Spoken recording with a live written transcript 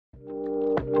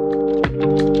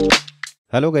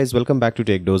Hello guys, welcome back to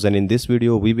Techdose, and in this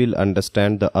video we will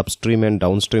understand the upstream and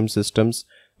downstream systems,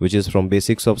 which is from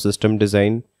basics of system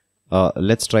design.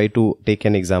 Let's try to take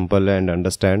an example and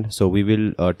understand. So we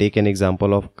will take an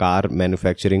example of car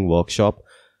manufacturing workshop.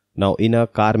 Now in a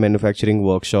car manufacturing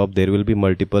workshop there will be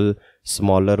multiple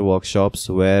smaller workshops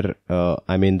where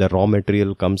the raw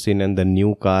material comes in and the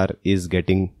new car is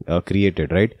getting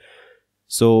created, right?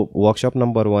 So workshop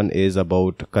number 1 is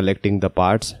about collecting the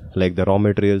parts, like the raw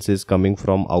materials is coming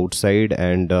from outside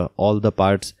and all the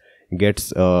parts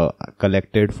gets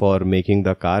collected for making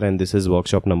the car, and this is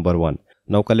workshop number 1.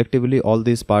 Now collectively all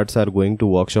these parts are going to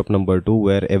workshop number 2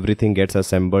 where everything gets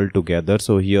assembled together.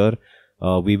 So here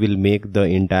we will make the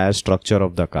entire structure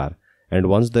of the car, and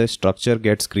once the structure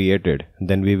gets created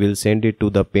then we will send it to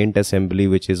the paint assembly,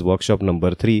 which is workshop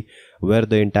number 3, where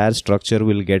the entire structure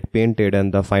will get painted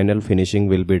and the final finishing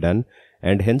will be done,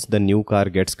 and hence the new car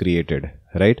gets created,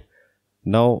 right?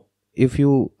 Now if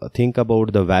you think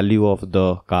about the value of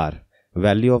the car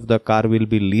will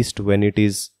be least when it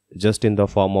is just in the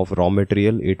form of raw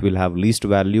material. It will have least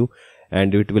value,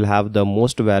 and it will have the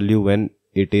most value when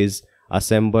it is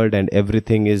assembled and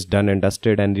everything is done and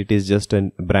dusted and it is just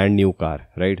a brand new car,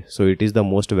 right? So it is the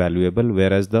most valuable,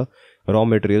 whereas the raw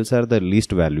materials are the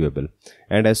least valuable.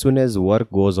 And as soon as work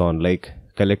goes on, like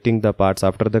collecting the parts,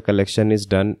 after the collection is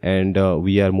done and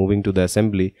we are moving to the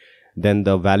assembly, then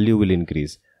the value will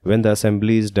increase. When the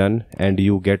assembly is done and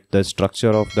you get the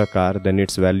structure of the car, then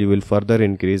its value will further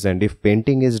increase, and if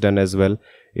painting is done as well,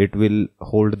 it will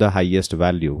hold the highest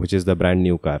value, which is the brand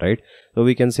new car, right? So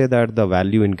we can say that the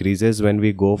value increases when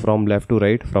we go from left to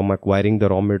right, from acquiring the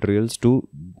raw materials to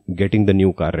getting the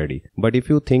new car ready. But if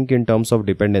you think in terms of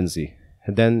dependency,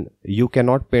 then you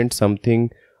cannot paint something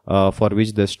for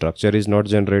which the structure is not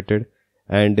generated,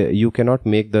 and you cannot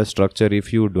make the structure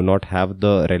if you do not have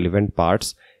the relevant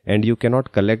parts, and you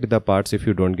cannot collect the parts if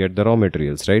you don't get the raw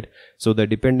materials, right? So the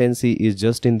dependency is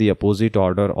just in the opposite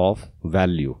order of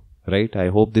value, right? I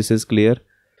hope this is clear.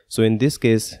 So in this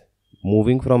case,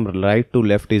 moving from right to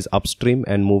left is upstream,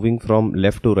 and moving from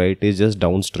left to right is just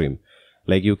downstream.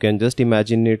 Like you can just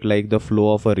imagine it like the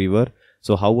flow of a river.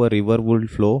 So how a river would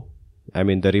flow,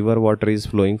 the river water is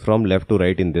flowing from left to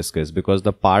right in this case, because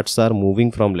the parts are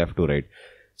moving from left to right.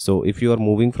 So if you are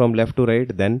moving from left to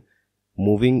right, then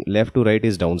moving left to right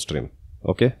is downstream.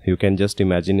 Okay, you can just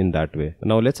imagine in that way.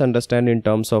 Now let's understand in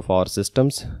terms of our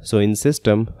systems. So in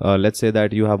system, let's say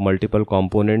that you have multiple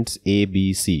components A,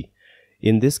 B, C.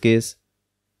 In this case,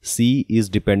 C is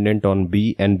dependent on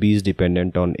B and B is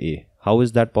dependent on A. How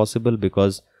is that possible?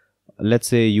 Because let's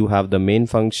say you have the main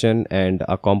function and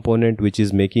a component which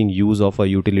is making use of a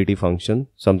utility function,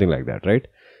 something like that, right?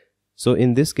 So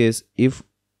in this case, if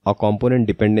a component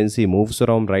dependency moves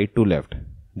from right to left,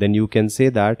 then you can say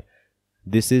that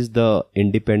this is the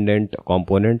independent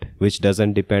component which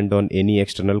doesn't depend on any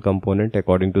external component.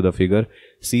 According to the figure,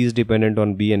 C is dependent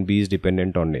on B and B is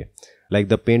dependent on A. Like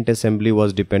the paint assembly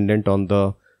was dependent on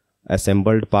the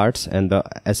assembled parts, and the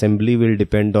assembly will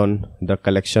depend on the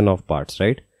collection of parts,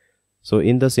 right? So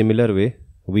in the similar way,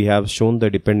 we have shown the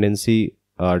dependency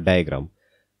diagram.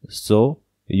 So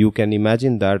you can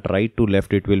imagine that right to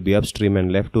left it will be upstream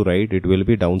and left to right it will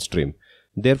be downstream.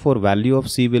 Therefore value of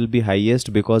C will be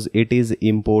highest because it is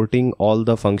importing all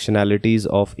the functionalities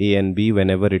of A and B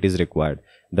whenever it is required.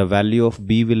 The value of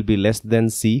B will be less than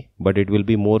C, but it will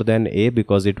be more than A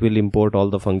because it will import all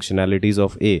the functionalities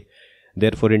of A.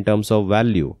 Therefore in terms of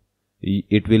value,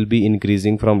 it will be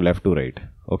increasing from left to right.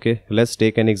 Okay, let's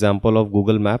take an example of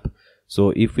Google Map.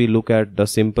 So if we look at the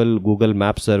simple Google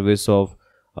Map service of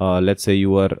let's say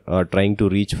you are trying to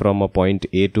reach from a point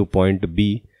A to point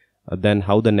B, then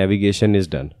how the navigation is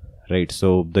done, right?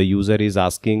 So the user is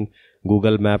asking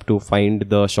Google Map to find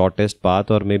the shortest path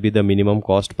or maybe the minimum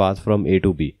cost path from A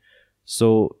to B.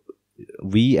 So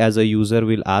we as a user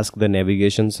will ask the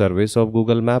navigation service of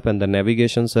Google Map, and the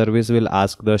navigation service will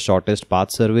ask the shortest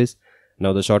path service.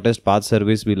 Now the shortest path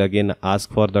service will again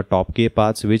ask for the top K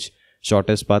paths, which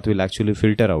shortest path will actually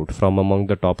filter out from among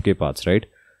the top K paths, right?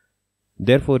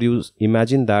 Therefore you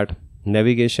imagine that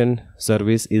navigation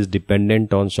service is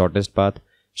dependent on shortest path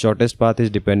is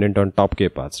dependent on top K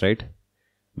paths, right?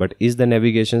 But is the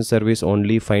navigation service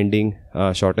only finding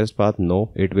shortest path?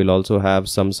 No, it will also have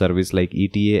some service like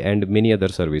ETA and many other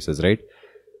services, right?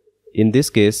 In this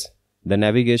case, the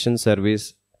navigation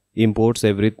service imports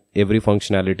every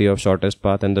functionality of shortest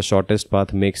path, and the shortest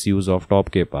path makes use of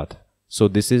top K path. So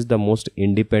this is the most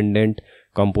independent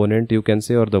component, you can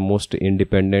say, or the most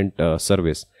independent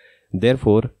service.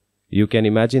 Therefore you can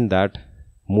imagine that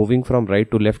moving from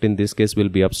right to left in this case will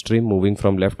be upstream, moving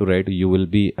from left to right you will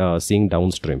be seeing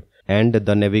downstream. and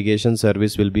the navigation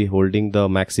service will be holding the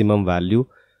maximum value,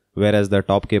 whereas the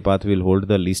top K path will hold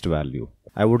the least value.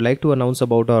 I would like to announce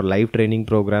about our live training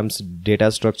programs,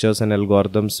 data structures and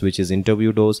algorithms, which is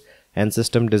interview dose, and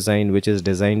system design, which is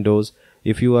design dose.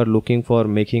 If you are looking for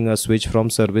making a switch from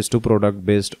service to product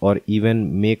based, or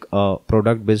even make a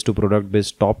product based to product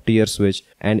based top tier switch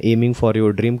and aiming for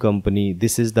your dream company,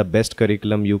 this is the best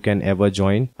curriculum you can ever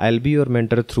join. I'll be your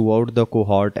mentor throughout the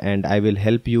cohort and I will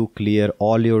help you clear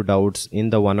all your doubts in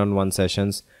the one-on-one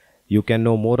sessions. You can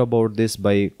know more about this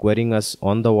by querying us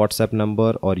on the WhatsApp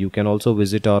number, or you can also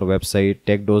visit our website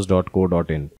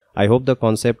techdose.co.in. I hope the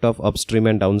concept of upstream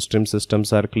and downstream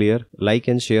systems are clear. Like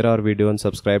and share our video and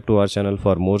subscribe to our channel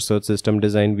for more such system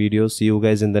design videos. See you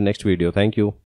guys in the next video. Thank you.